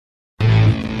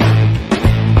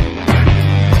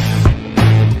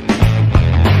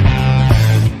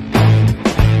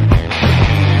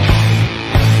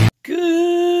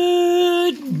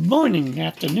morning,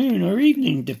 afternoon, or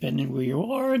evening, depending where you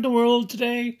are in the world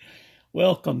today.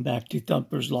 Welcome back to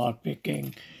Thumper's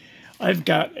Lockpicking. I've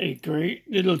got a great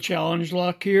little challenge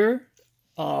lock here.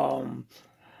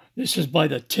 This is by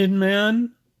the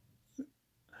Tinman,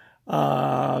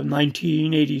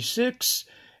 1986,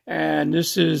 and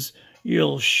this is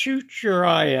You'll Shoot Your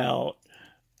Eye Out.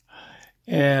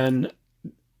 And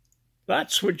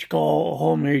that's what you call a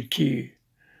homemade key.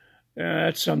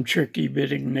 That's some tricky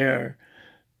bitting there.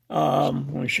 I'm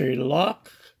going to show you the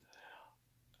lock.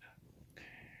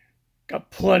 Got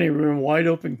plenty of room, wide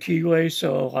open keyway,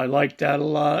 so I like that a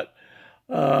lot.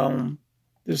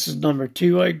 This is number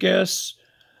 2, I guess.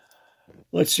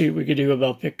 Let's see what we can do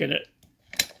about picking it.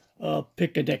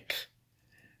 Picnic.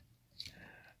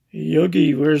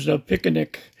 Yogi, where's the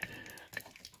picnic?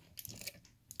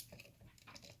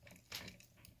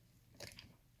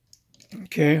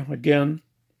 Okay, again,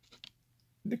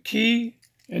 the key,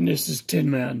 and this is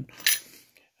Tinman.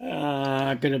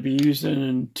 I'm going to be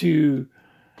using 2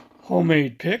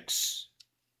 homemade picks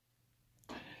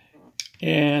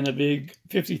and a big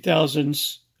 50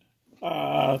 thousandths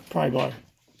pry bar.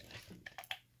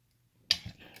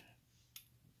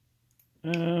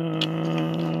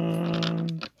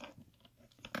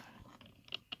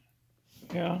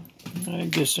 Yeah, I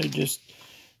guess I just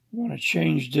want to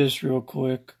change this real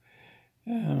quick.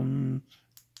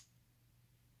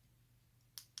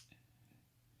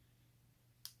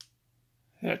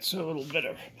 That's a little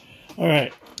better. All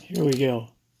right, here we go.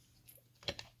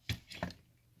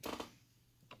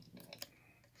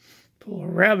 Pull a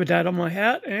rabbit out of my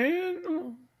hat,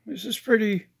 and this is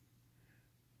pretty,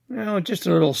 well, just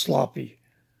a little sloppy.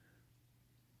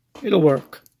 It'll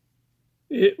work.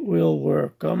 It will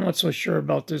work. I'm not so sure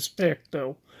about this pick,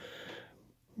 though.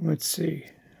 Let's see.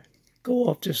 Go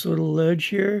off this little ledge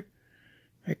here.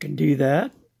 I can do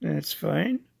that. That's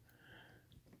fine.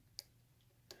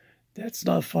 That's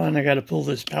not fun. I got to pull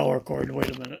this power cord.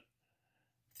 Wait a minute.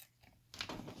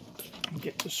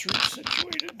 Get this root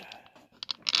situated.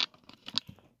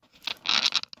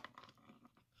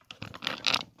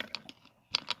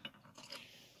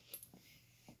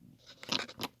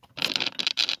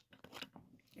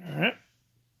 All right.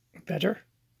 Better.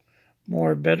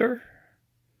 More better.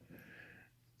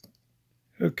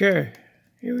 Okay.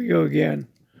 Here we go again.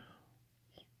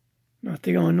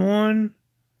 Nothing on 1.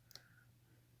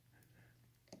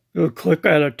 Go click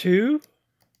out of 2.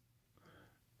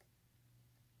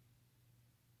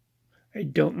 I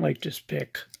don't like this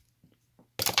pick.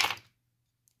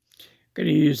 Going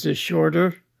to use this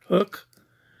shorter hook.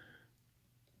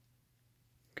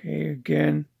 Okay,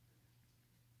 again.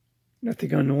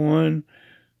 Nothing on 1.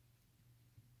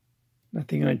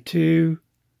 Nothing on 2.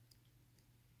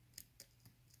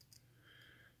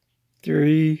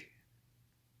 3.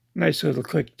 Nice little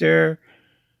click there.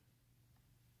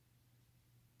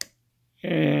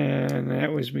 And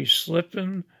that was me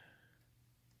slipping.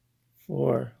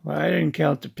 4. Well, I didn't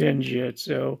count the pins yet,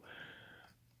 so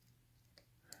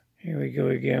here we go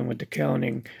again with the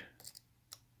counting.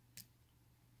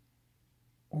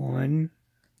 1,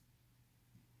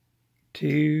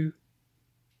 2,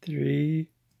 3,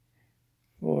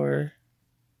 4,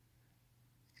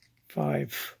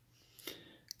 5.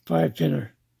 5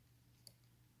 pinner.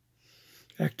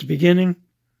 Back to beginning.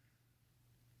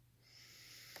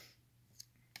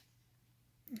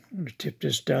 I'm going to tip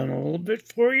this down a little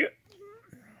bit for you.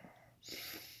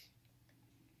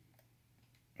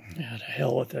 Yeah, to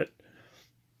hell with it.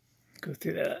 Go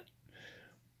through that.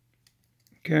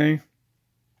 Okay.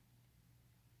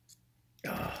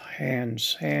 Oh,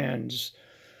 hands.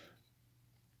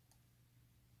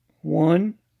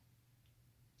 1.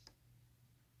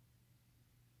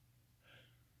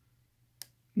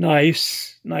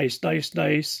 Nice.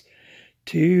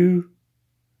 2.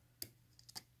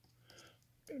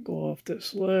 Go off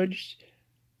this ledge.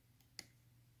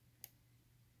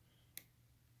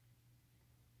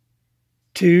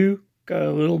 2, got a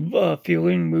little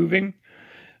feeling moving.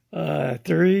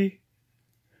 3,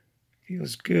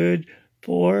 feels good.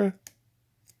 4,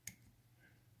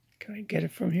 can I get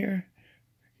it from here?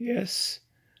 Yes.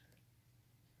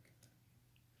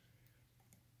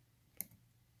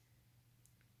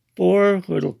 4,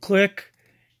 little click,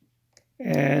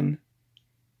 and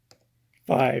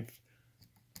 5.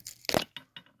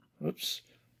 Oops.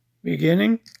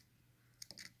 Beginning.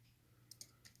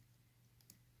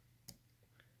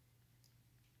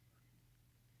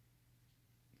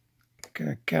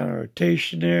 Kind of counter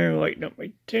rotation there, lighten up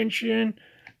my tension.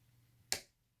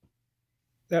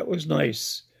 That was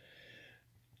nice.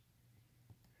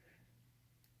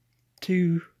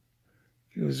 2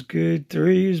 feels good.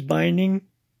 3 is binding.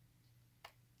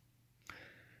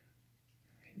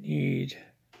 need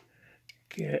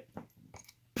get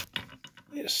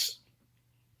this.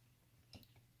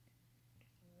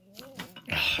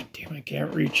 Oh, damn, I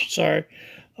can't reach. Sorry.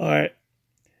 All right.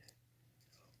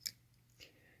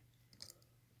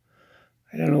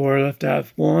 I don't know where I left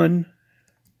off. 1,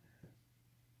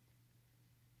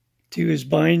 2 is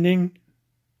binding.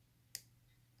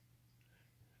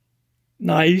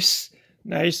 Nice.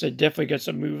 Nice. I definitely got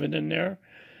some movement in there.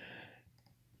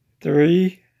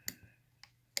 3.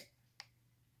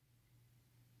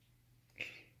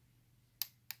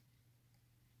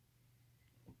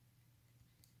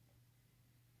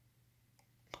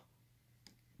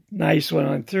 Nice one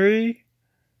on 3.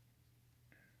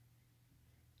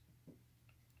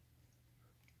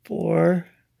 4.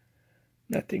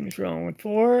 Nothing's wrong with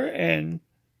 4. And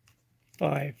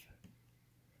 5.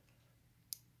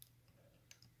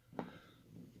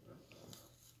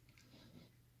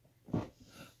 I'm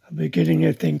beginning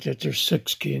to think that there's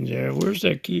 6 keys in there. Where's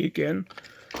that key again?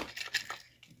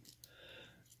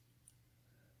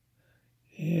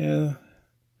 Yeah.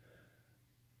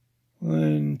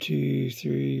 1, 2,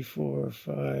 3, 4,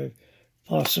 5,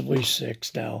 possibly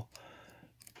 6 now.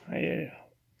 1.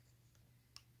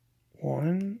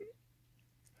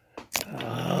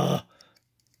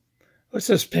 Let's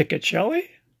just pick it, shall we?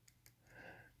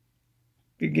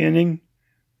 Beginning.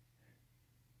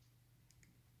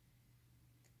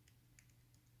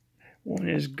 1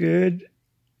 is good.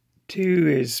 2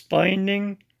 is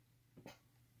binding.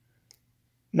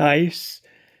 Nice.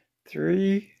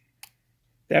 3.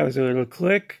 That was a little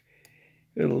click.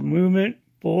 Little movement.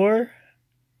 4.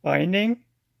 Binding.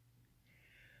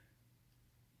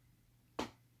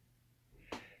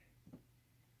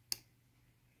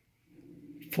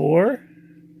 4.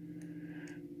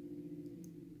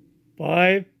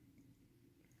 5.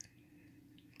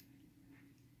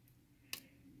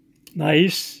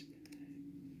 Nice.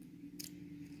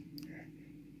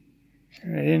 I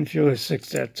didn't feel a 6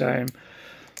 that time.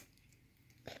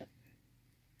 I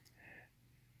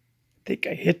think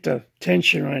I hit the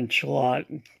tension wrench a lot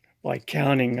by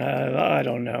counting. I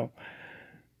don't know.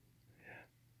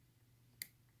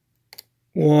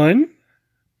 1.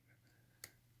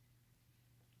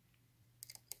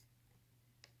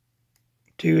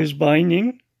 2 is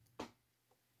binding.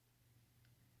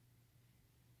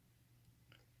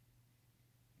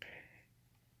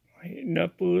 'Lighten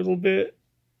up a little bit.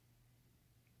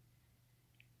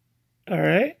 All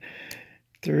right.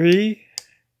 3.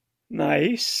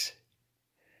 Nice.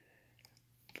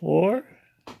 4.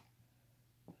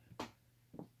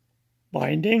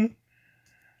 Binding.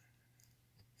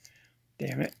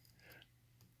 Damn it.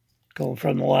 Going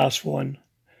from the last one.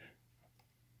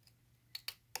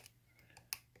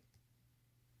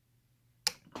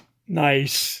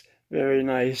 Nice. Very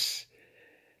nice.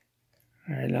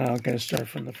 All right, now I'm going to start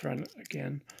from the front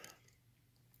again.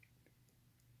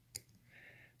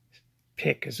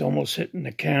 Pick is almost hitting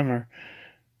the camera.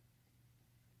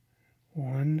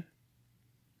 1,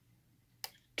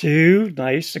 2.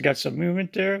 Nice. I got some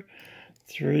movement there.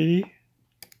 3.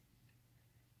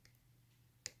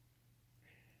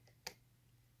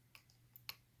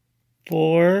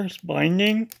 4. It's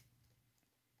binding.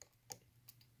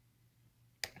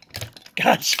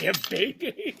 Gotcha,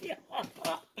 baby.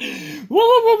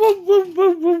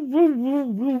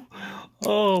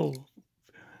 Oh.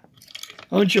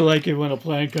 Don't you like it when a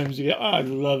plan comes together? Oh, I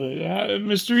love it.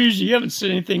 Mr. Easy, you haven't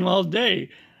said anything all day.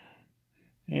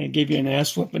 I gave you an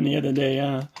ass whooping the other day,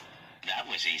 huh? That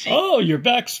was easy. Oh, you're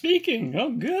back speaking.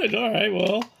 Oh, good. All right,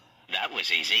 well. That was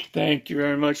easy. Thank you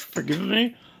very much for forgiving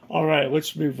me. All right,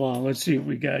 let's move on. Let's see what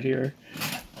we got here.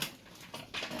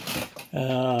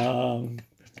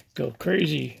 Go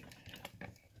crazy.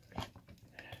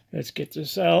 Let's get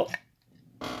this out.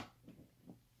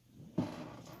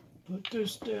 Put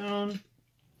this down.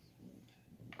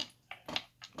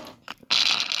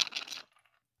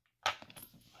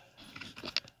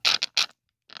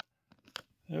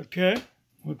 Okay.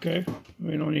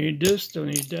 We don't need this, don't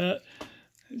need that.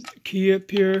 There's the key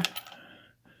up here.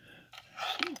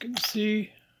 So you can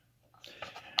see.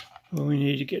 Well, we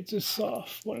need to get this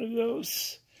off. One of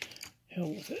those. Hell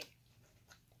with it.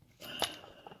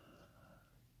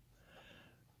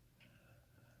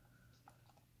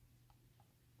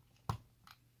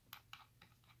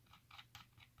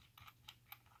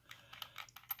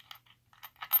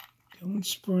 Don't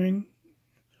spring.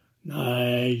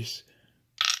 Nice.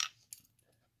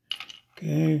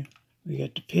 Okay, we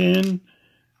got the pin,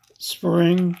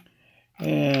 spring,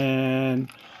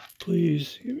 and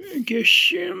please give me a good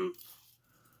shim.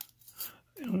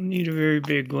 I don't need a very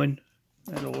big one.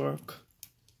 That'll work.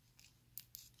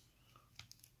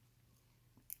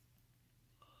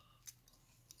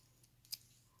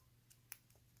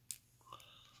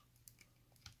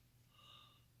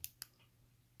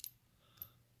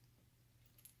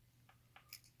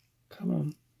 Come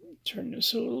on, turn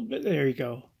this a little bit. There you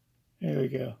go. There we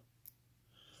go.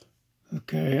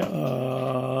 Okay,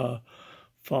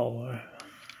 follower.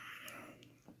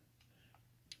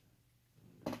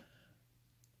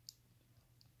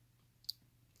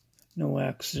 No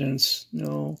accidents,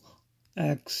 no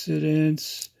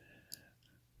accidents.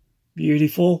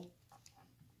 Beautiful.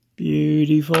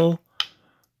 Beautiful.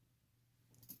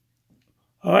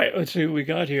 All right, let's see what we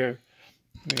got here.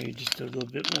 Maybe just a little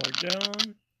bit more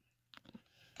down.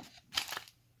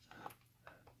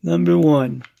 Number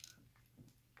 1,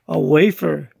 a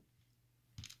wafer,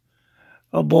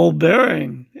 a ball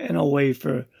bearing, and a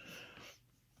wafer.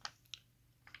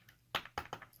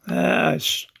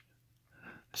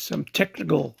 Some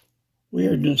technical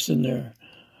weirdness in there.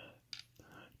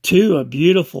 2, a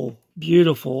beautiful,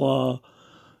 beautiful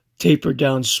tapered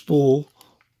down spool.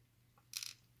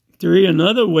 3,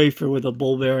 another wafer with a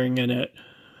ball bearing in it.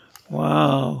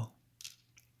 Wow.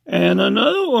 And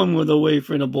another one with a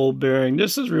wafer and a ball bearing.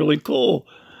 This is really cool.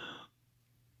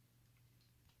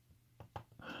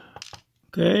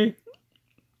 Okay.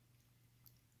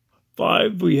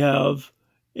 5, we have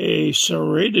a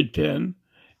serrated pin.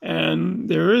 And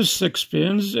there is 6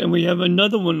 pins. And we have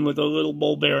another one with a little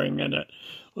ball bearing in it.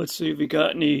 Let's see if we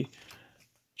got any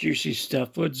juicy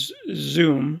stuff. Let's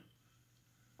zoom.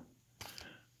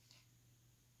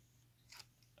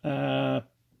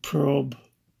 Probe.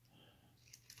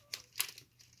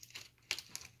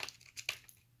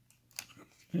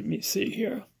 Let me see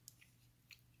here.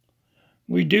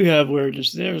 We do have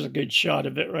weirdness. There's a good shot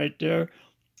of it right there.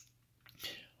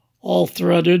 All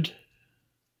threaded.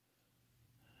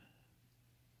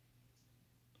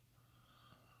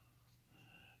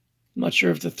 I'm not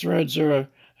sure if the threads are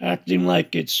acting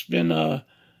like it's been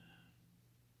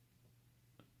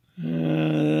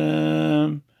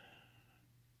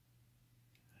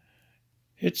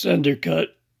it's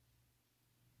undercut.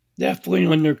 Definitely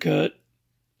undercut.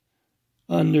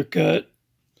 Undercut.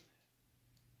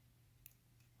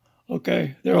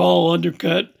 Okay, they're all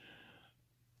undercut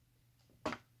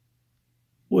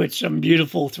with some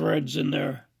beautiful threads in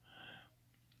there.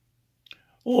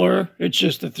 Or it's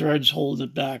just the threads hold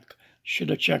it back.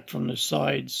 Should have checked from the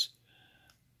sides.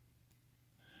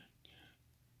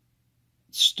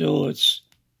 Still, it's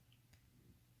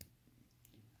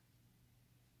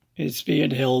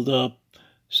being held up.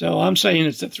 So I'm saying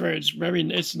it's the threads. Maybe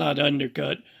it's not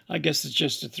undercut. I guess it's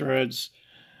just the threads.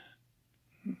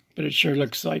 But it sure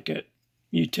looks like it.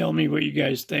 You tell me what you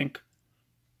guys think.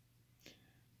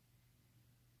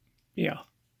 Yeah.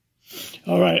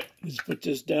 All right, let's put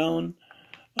this down.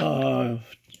 A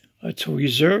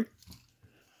tweezer.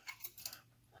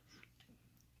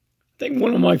 I think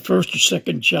one of my first or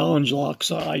second challenge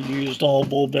locks, I used all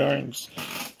ball bearings.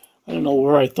 I don't know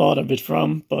where I thought of it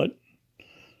from, but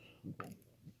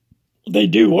they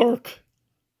do work.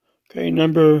 Okay,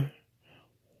 number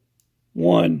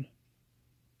 1.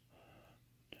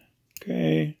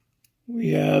 Okay, we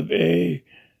have a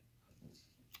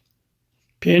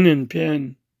pin and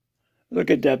pin.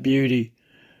 Look at that beauty.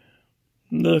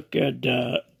 Look at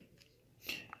that.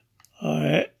 All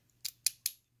right,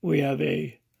 we have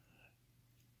a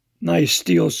nice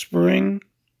steel spring.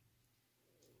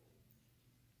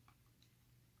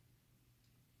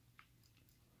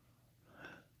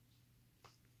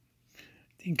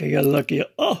 I think I got lucky.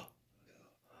 Oh,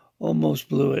 almost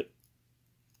blew it.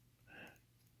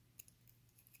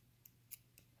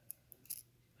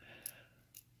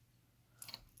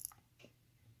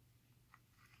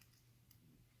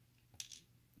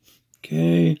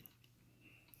 Okay.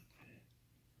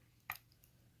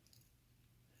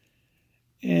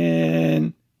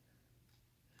 And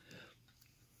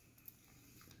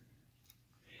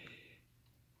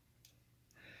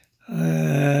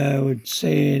I would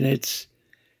say it's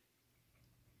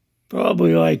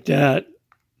probably like that.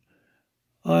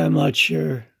 I'm not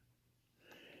sure.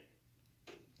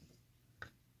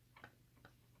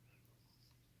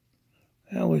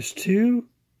 That was 2.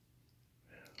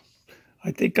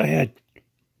 I think I had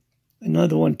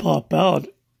another one pop out.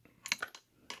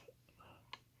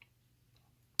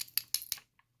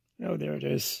 Oh, there it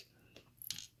is.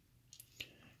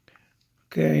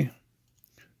 Okay.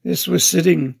 This was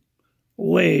sitting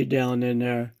way down in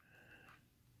there.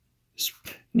 This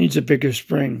needs a bigger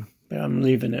spring, but I'm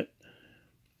leaving it.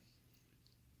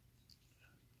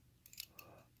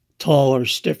 Taller,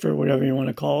 stiffer, whatever you want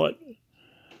to call it.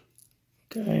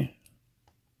 Okay.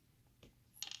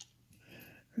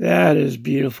 That is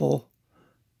beautiful.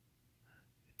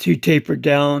 2 tapered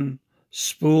down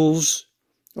spools,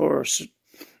 or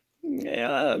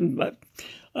yeah, but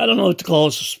I don't know what to call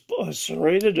it. A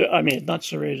serrated. I mean, not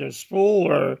serrated. A spool,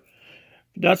 or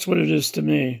That's what it is to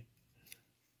me.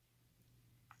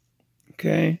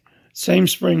 Okay, same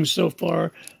spring so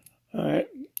far. All right,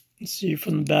 let's see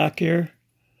from the back here.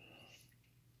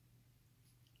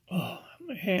 Oh,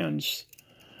 my hands.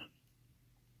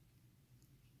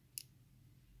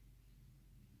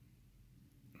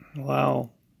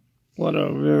 Wow, what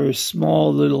a very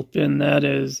small little pin that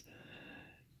is.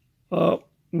 Oh,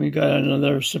 we got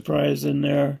another surprise in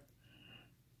there.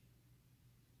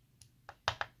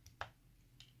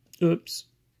 Oops.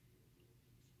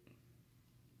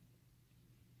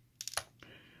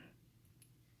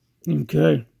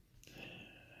 Okay.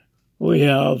 We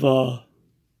have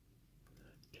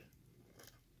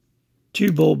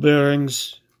 2 ball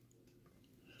bearings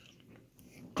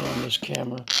on this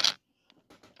camera.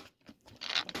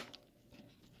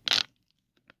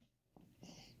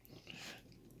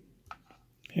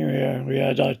 Here we are. We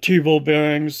had 2 ball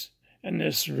bearings and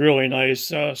this really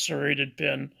nice serrated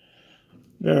pin.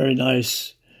 Very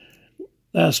nice.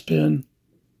 Last pin.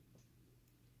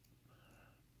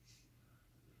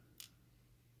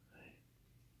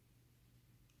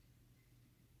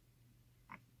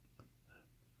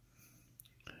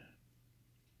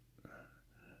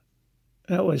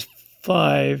 That was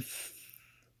 5.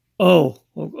 Oh,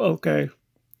 okay.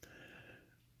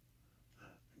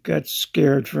 Got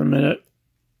scared for a minute.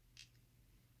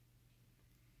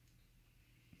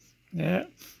 Yeah.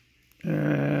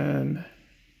 And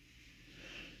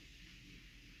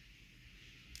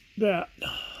that.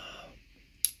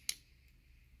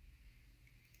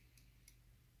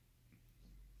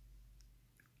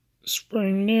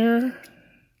 Spring there.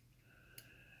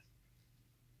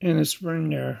 And a spring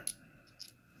there.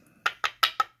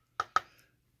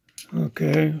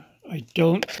 Okay. I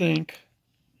don't think.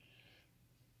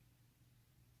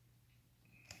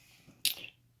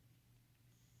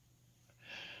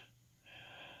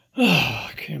 Oh,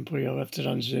 I can't believe I left it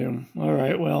on Zoom. All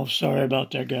right, well, sorry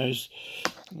about that, guys.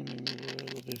 Let me move it a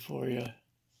little bit for you.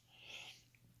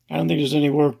 I don't think there's any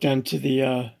work done to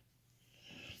the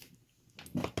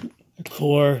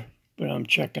core, but I'm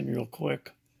checking real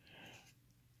quick.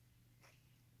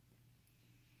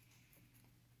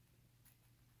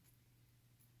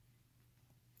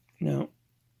 No.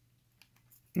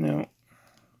 No.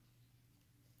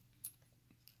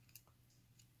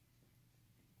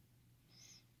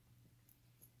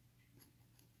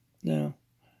 No.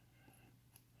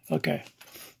 Okay.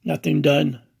 Nothing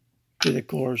done to the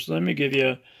core. So let me give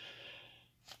you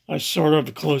a sort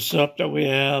of close-up that we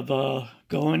have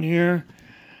going here.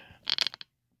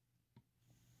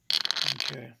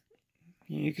 Okay.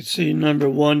 You can see number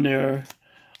 1 there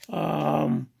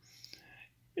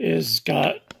is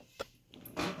got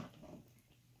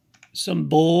some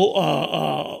bowl,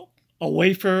 a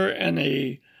wafer and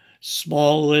a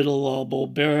small little ball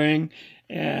bearing,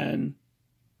 and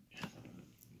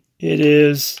it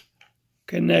is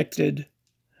connected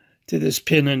to this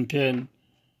pin and pin.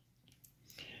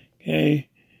 Okay,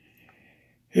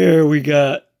 here we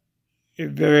got a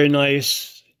very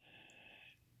nice,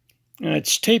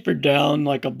 it's tapered down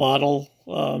like a bottle.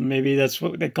 Maybe that's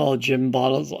what they call gin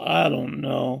bottles. I don't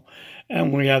know.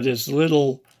 And we have this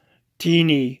little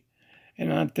teeny,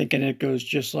 and I'm thinking it goes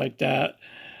just like that,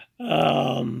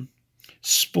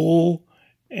 spool,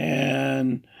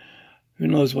 and who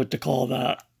knows what to call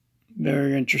that.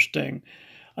 Very interesting.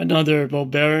 Another ball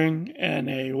bearing and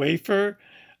a wafer,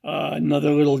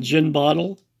 another little gin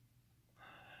bottle,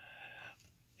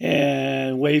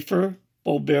 and wafer,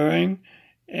 ball bearing,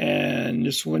 and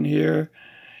this one here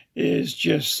is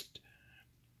just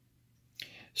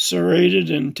serrated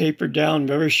and tapered down,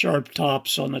 very sharp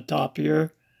tops on the top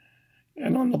here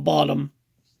and on the bottom.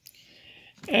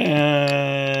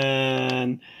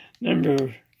 And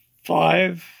number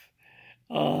 5,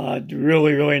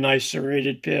 really, really nice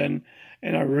serrated pin,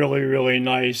 and a really, really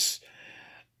nice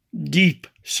deep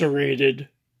serrated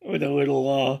with a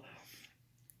little,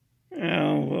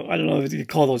 I don't know if you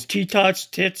call those T-tots,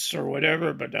 tits, or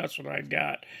whatever, but that's what I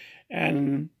got.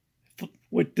 And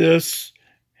with this,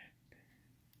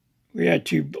 we had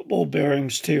 2 ball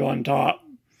bearings too on top.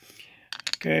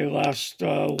 Okay, last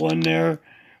one there,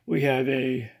 we have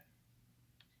a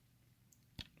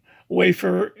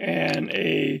wafer and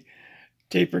a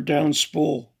tapered down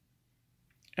spool.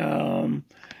 And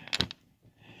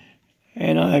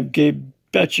I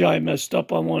bet you I messed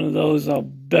up on one of those. I'll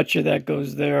bet you that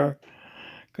goes there,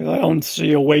 because I don't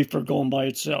see a wafer going by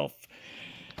itself.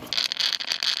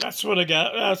 That's what I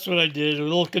got. That's what I did. A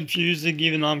little confusing,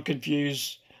 even I'm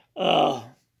confused. But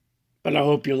I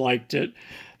hope you liked it.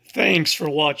 Thanks for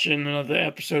watching another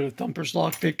episode of Thumper's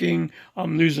Lockpicking.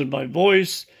 I'm losing my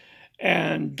voice,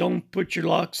 And don't put your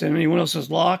locks in anyone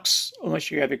else's locks unless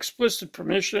you have explicit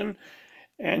permission.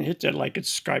 And hit that like and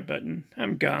subscribe button.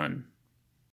 I'm gone.